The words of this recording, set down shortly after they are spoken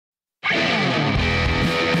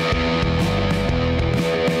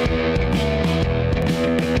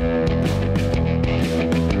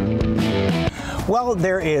Well,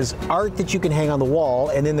 there is art that you can hang on the wall,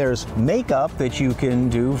 and then there's makeup that you can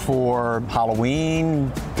do for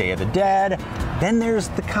Halloween, Day of the Dead. Then there's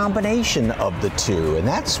the combination of the two, and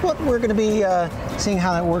that's what we're going to be seeing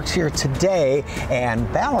how that works here today. And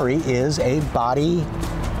Valerie is a body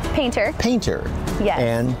painter. Yes.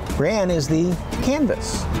 And Brianne is the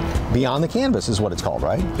canvas. Beyond the Canvas is what it's called,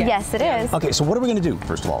 right? Yes, it is. Okay, so what are we going to do,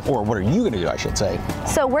 first of all? Or what are you going to do, I should say?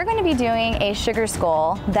 So we're going to be doing a sugar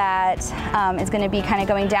skull that is going to be kind of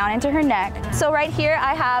going down into her neck. So right here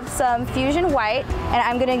I have some Fusion White, and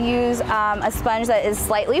I'm going to use a sponge that is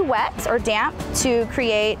slightly wet or damp to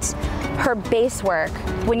create her base work.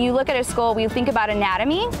 When you look at a skull, we think about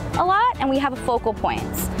anatomy a lot, and we have focal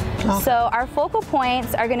points. Okay. So our focal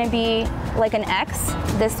points are going to be like an X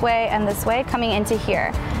this way and this way coming into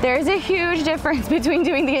here. There's a huge difference between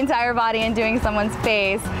doing the entire body and doing someone's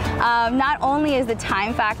face. Not only is the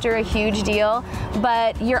time factor a huge deal,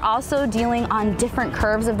 but you're also dealing on different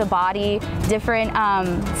curves of the body, different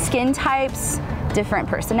skin types, different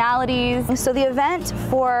personalities. So the event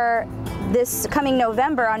for this coming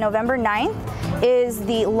November, on November 9th, is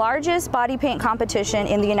the largest body paint competition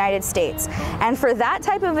in the United States. And for that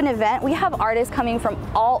type of an event, we have artists coming from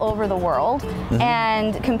all over the world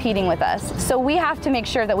and competing with us. So we have to make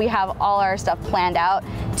sure that we have all our stuff planned out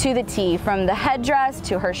to the T, from the headdress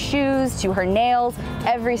to her shoes to her nails.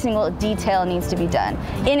 Every single detail needs to be done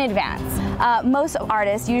in advance. Most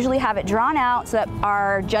artists usually have it drawn out so that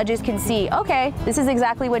our judges can see, okay, this is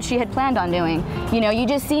exactly what she had planned on doing. You know, you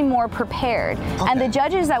just seem more prepared. Okay. And the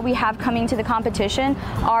judges that we have coming to the competition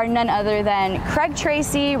are none other than Craig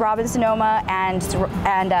Tracy, Robin Sonoma, and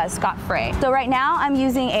Scott Frey. So right now I'm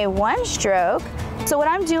using a 1-stroke. So what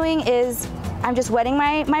I'm doing is I'm just wetting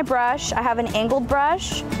my brush. I have an angled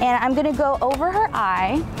brush, and I'm gonna go over her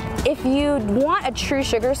eye. If you want a true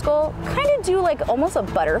sugar skull, kind of do like almost a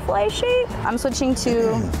butterfly shape. I'm switching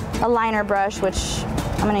to a liner brush, which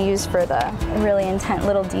I'm gonna use for the really intense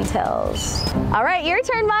little details. All right, your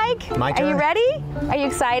turn, Mike. My turn. Are you ready? Are you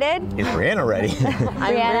excited? Is Brianna ready?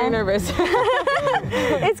 I'm very nervous.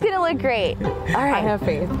 It's gonna look great. All right. I have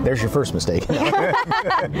faith. There's your first mistake.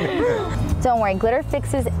 Don't worry, glitter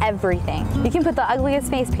fixes everything. You can put the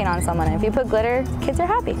ugliest face paint on someone, and if you put glitter, kids are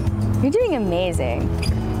happy. You're doing amazing.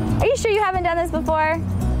 Are you sure you haven't done this before?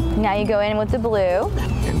 Now you go in with the blue.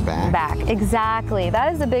 And back. Back, exactly.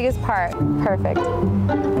 That is the biggest part. Perfect.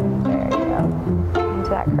 There you go. Into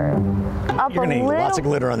that curve. Up You're gonna need lots of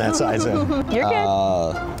glitter on that side, so. You're good.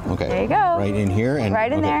 Okay. There you go. Right in here. And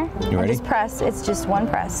right in there. You ready? Just press. It's just one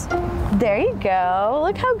press. There you go.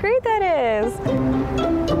 Look how great that is.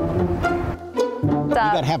 You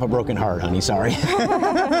got half a broken heart, honey, sorry.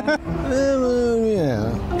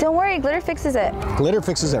 Yeah. Don't worry, glitter fixes it. Glitter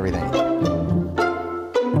fixes everything.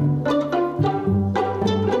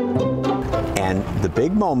 And the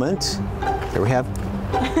big moment, there we have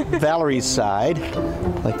Valerie's side,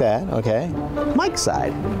 like that, okay. Mike's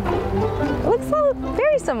side. It looks so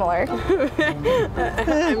very similar.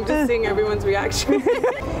 I'm just seeing everyone's reaction.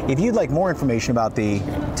 If you'd like more information about the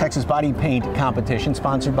Texas Body Paint Competition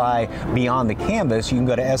sponsored by Beyond the Canvas, you can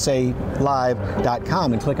go to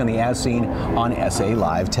salive.com and click on the As Seen on SA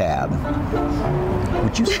Live tab.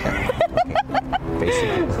 Would you say? Okay.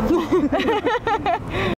 Basically.